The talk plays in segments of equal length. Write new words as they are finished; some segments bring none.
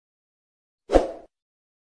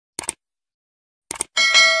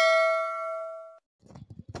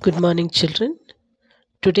Good morning, children.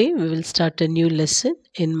 Today we will start a new lesson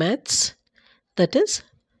in maths, that is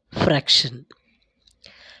fraction.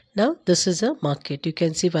 Now, this is a market. You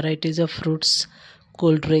can see varieties of fruits,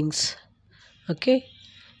 cold drinks. Okay,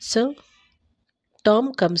 so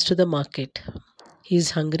Tom comes to the market. He is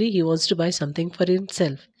hungry, he wants to buy something for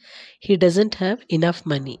himself. He doesn't have enough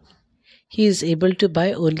money. He is able to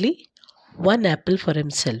buy only one apple for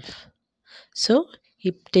himself. So,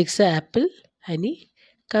 he takes the apple and he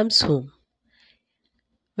comes home.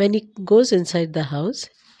 When he goes inside the house,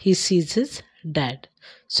 he sees his dad.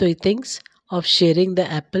 So he thinks of sharing the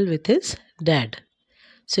apple with his dad.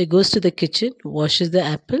 So he goes to the kitchen, washes the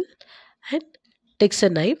apple, and takes a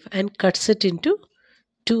knife and cuts it into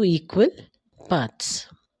two equal parts.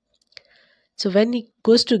 So when he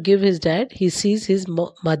goes to give his dad, he sees his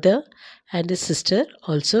mother and his sister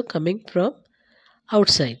also coming from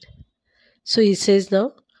outside. So he says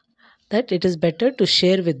now that it is better to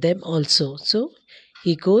share with them also. So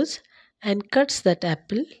he goes and cuts that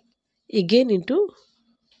apple again into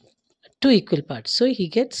two equal parts. So he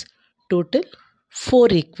gets total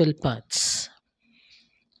 4 equal parts.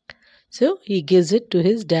 So he gives it to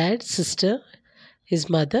his dad, sister, his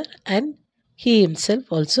mother, and he himself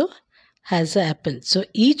also has an apple. So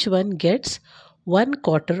each one gets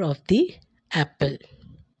 1/4 of the apple.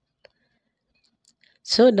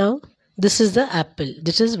 So now this is the apple.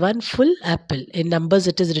 This is one full apple. In numbers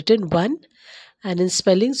it is written 1, and in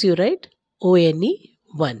spellings you write O-N-E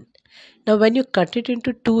 1. Now when you cut it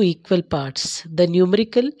into two equal parts, the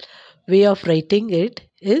numerical way of writing it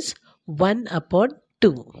is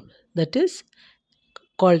 1/2. That is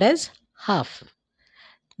called as half.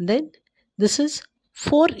 Then this is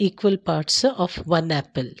 4 equal parts of one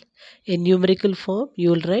apple. In numerical form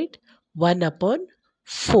you will write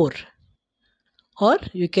 1/4. Or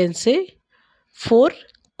you can say 4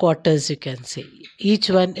 quarters, you can say. Each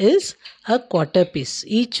one is a quarter piece.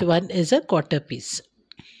 Each one is a quarter piece.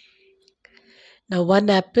 Now one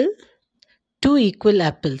apple, two equal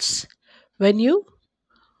apples.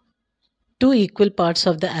 Two equal parts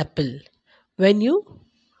of the apple.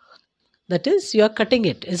 That is, you are cutting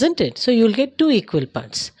it, isn't it? So you will get two equal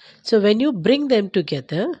parts. So when you bring them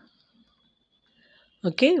together,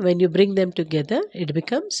 it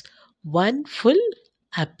becomes one full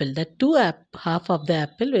apple. That half of the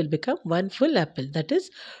apple will become one full apple. That is,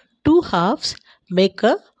 two halves make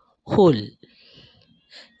a whole.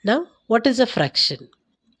 Now, what is a fraction?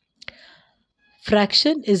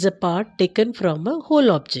 Fraction is a part taken from a whole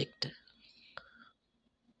object.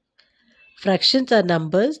 Fractions are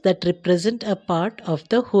numbers that represent a part of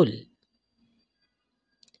the whole.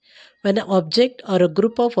 When an object or a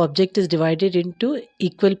group of objects is divided into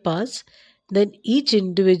equal parts, then each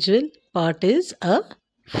individual part is a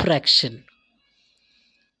fraction.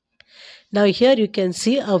 Now here you can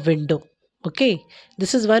see a window. Okay,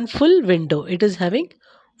 this is one full window. It is having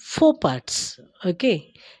 4 parts.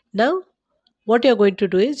 Okay, now what you are going to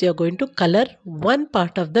do is you are going to color one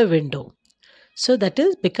part of the window. So that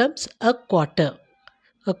is becomes a quarter.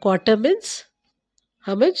 A quarter means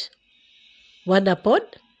how much?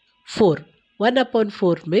 1/4.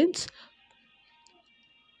 1/4 means,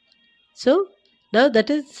 so now that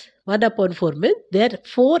is 1/4 means there are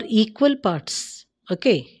 4 equal parts.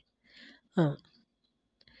 Okay.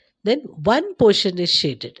 Then one portion is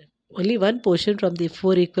shaded. Only one portion from the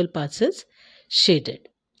 4 equal parts is shaded.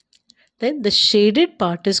 Then the shaded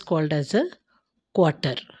part is called as a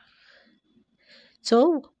quarter. So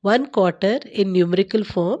 1/4 in numerical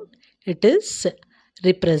form, it is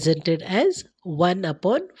represented as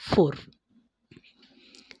 1/4.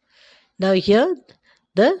 Now here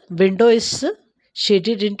the window is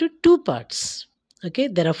shaded into 2 parts. Okay,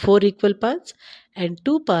 there are 4 equal parts and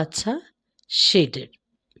 2 parts are shaded.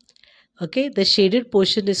 Okay, the shaded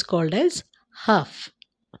portion is called as half.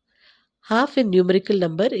 Half in numerical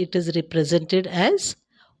number, it is represented as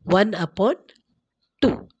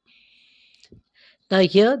 1/2. Now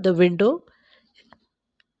here the window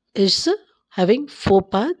is having 4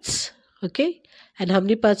 parts. Okay, and how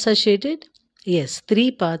many parts are shaded? Yes,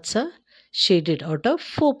 3 parts are shaded out of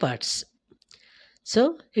 4 parts. So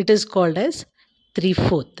it is called as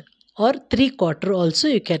 3/4 or 3/4 also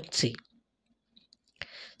you can see.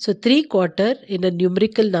 So 3/4 in a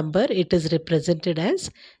numerical number, it is represented as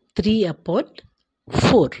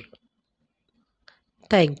 3/4.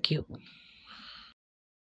 Thank you.